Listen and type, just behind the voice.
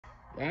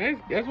Guys,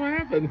 guess what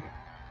happened?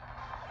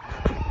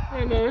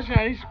 Another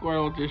shiny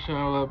squirrel just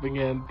showed up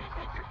again.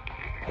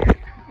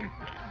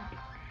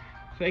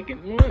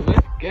 Second one,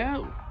 let's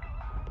go.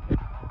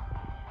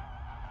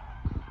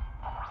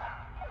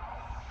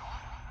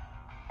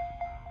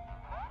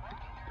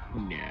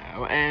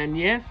 No, and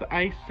yes,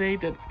 I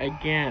saved it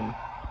again.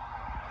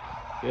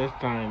 This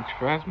time,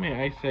 trust me,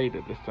 I saved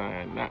it this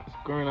time. I'm not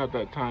screwing up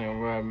that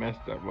time where I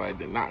messed up, but I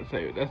did not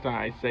save it. This time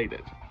I saved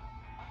it.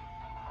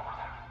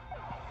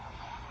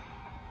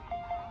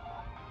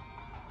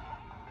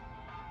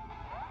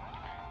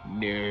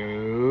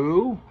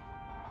 No.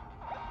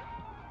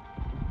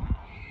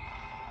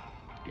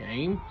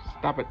 Game,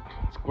 stop it.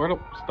 Squirtle,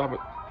 stop it.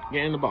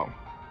 Get in the ball.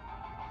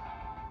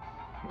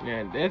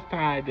 And this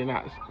time I did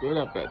not screw it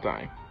up that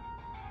time.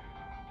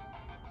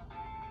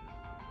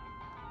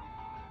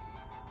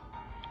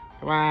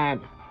 Come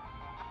on.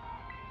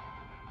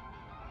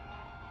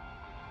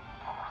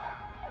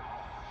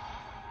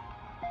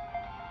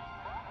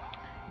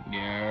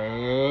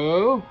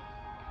 No.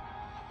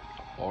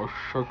 Oh,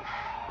 shit.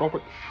 Stop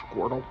it,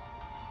 Squirtle.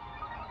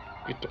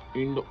 Get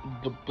in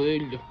the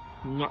bed,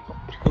 not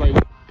play.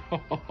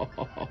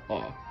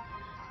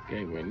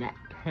 Okay, we're not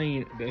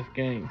playing this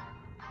game.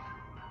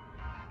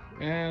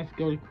 Let's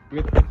go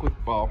with the quick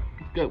ball.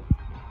 Let's go.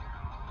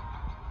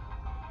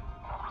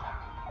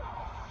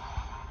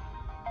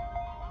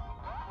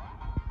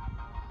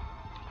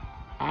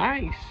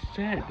 I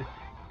said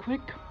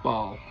quick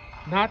ball,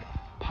 not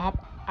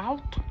pop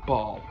out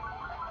ball.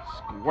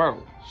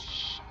 Squirrel,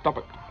 stop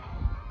it.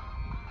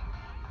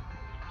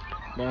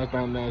 That's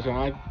not that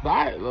I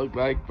thought it looked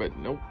like, but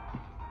nope.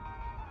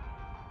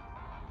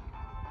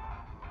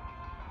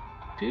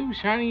 Two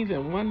shinies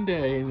in one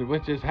day,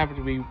 which just happened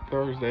to be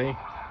Thursday.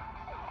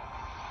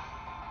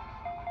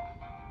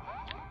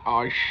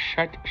 Oh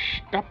shit,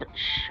 stop it,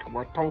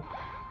 Squirtle.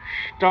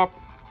 Stop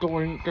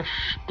doing the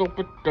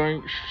stupid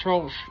thing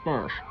so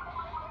smash.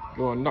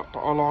 You are not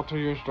allowed to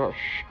use that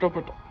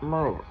stupid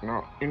move.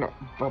 Now, in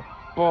the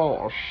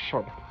ball,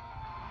 shut.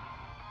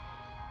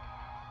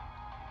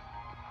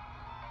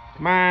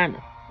 Come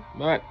on,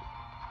 but.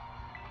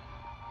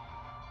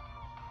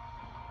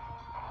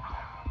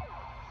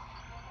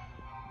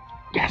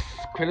 Yes,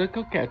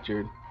 critical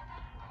captured.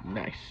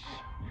 Nice.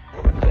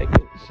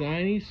 Second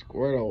shiny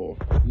Squirtle.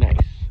 Nice.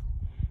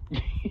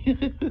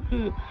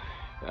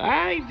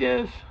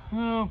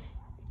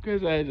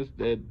 Because I just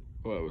did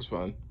what was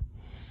fun.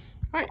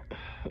 Alright,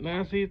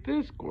 now see if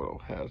this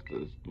squirrel has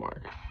this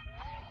mark,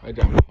 which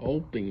I'm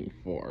hoping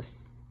for.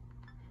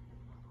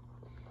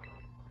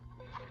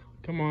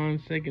 Come on,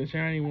 second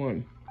shiny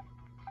one.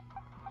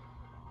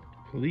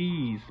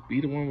 Please be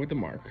the one with the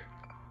mark.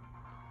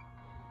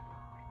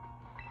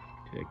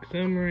 Check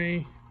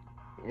summary.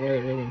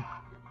 Whatever.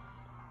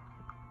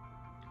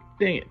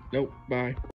 Dang it. Nope. Bye.